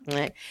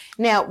Right?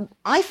 Now,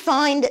 I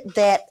find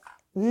that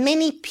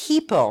many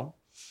people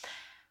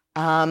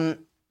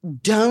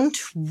don't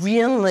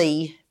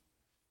really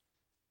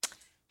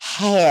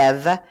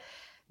have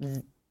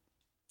an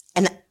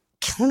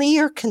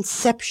clear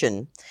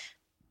conception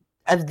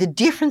of the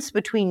difference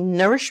between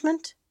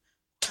nourishment,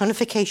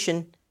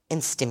 tonification,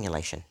 and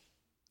stimulation.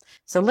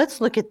 So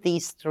let's look at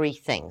these three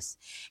things.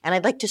 And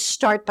I'd like to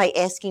start by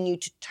asking you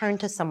to turn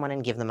to someone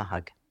and give them a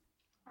hug.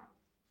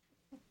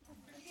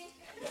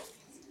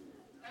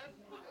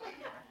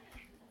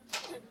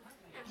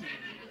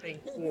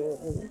 Thank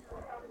you.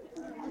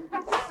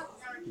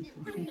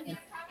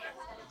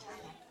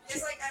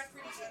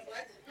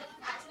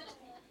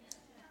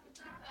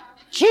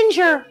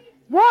 Ginger,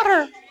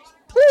 water,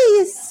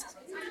 please.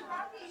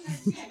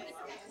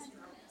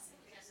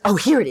 Oh,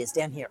 here it is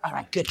down here. All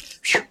right, good.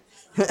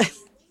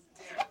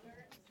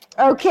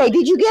 Okay,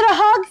 did you get a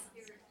hug?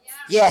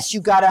 Yes, you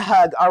got a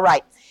hug. All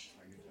right.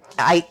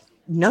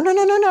 No.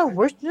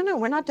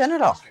 We're not done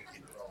at all.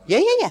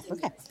 Yeah.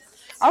 Okay.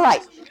 All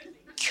right.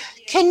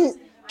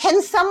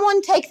 Can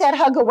someone take that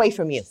hug away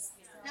from you?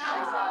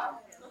 No.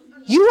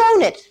 You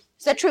own it.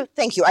 Is that true?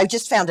 Thank you. I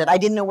just found it. I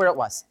didn't know where it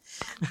was.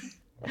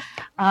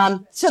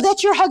 So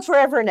that's your hug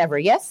forever and ever,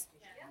 yes?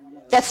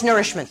 That's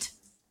nourishment.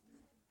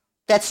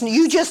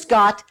 You just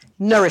got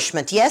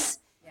nourishment, yes?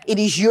 It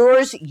is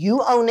yours.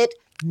 You own it.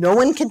 No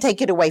one can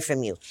take it away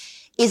from you.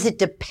 Is it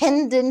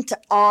dependent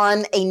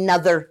on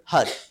another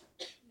hug?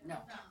 No.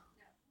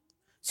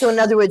 So in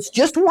other words,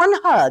 just one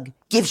hug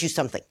gives you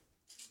something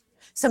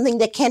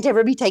that can't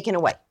ever be taken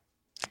away.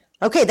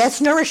 Okay, that's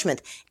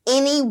nourishment.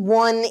 Any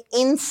one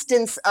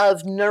instance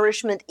of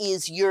nourishment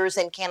is yours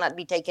and cannot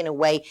be taken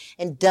away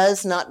and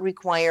does not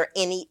require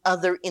any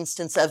other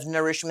instance of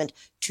nourishment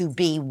to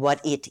be what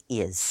it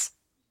is.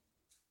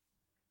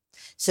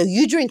 So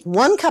you drink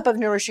 1 cup of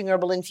nourishing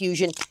herbal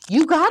infusion,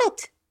 you got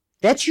it.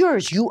 That's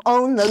yours. You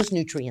own those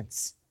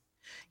nutrients.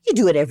 You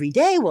do it every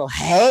day. Well,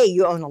 hey,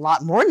 you own a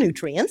lot more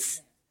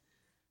nutrients,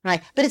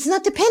 right? But it's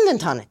not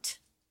dependent on it,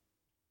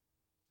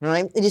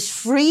 right? It is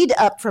freed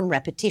up from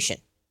repetition,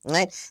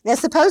 right? Now,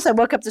 suppose I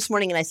woke up this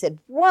morning and I said,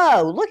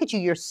 whoa, look at you.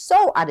 You're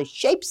so out of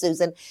shape,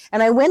 Susan.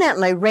 And I went out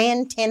and I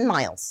ran 10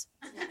 miles.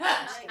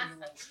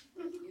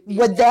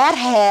 Would that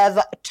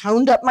have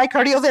toned up my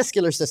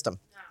cardiovascular system?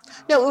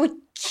 No, it would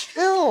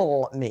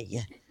kill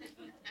me.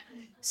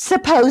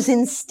 Suppose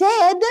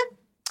instead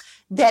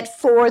that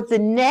for the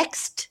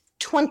next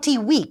 20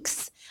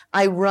 weeks,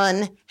 I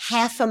run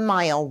half a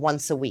mile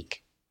once a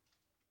week.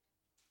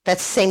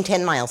 That's the same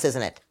 10 miles,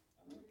 isn't it?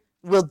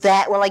 Will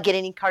I get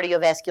any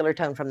cardiovascular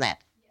tone from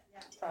that?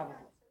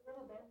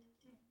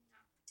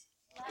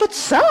 But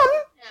some,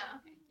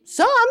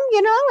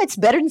 it's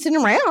better than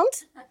sitting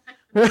around,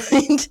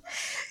 right?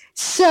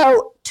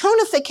 So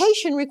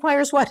tonification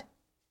requires what?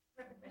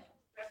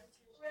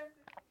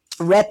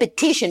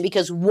 Repetition,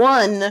 because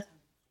 1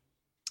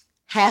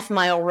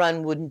 half-mile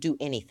run wouldn't do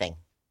anything.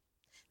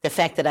 The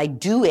fact that I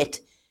do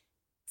it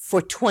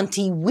for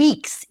 20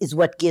 weeks is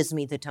what gives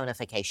me the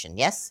tonification,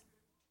 yes?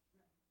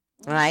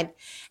 All right?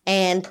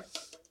 And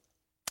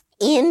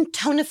in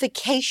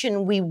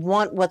tonification, we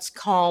want what's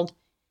called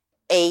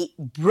a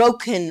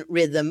broken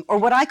rhythm, or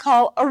what I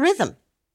call a rhythm.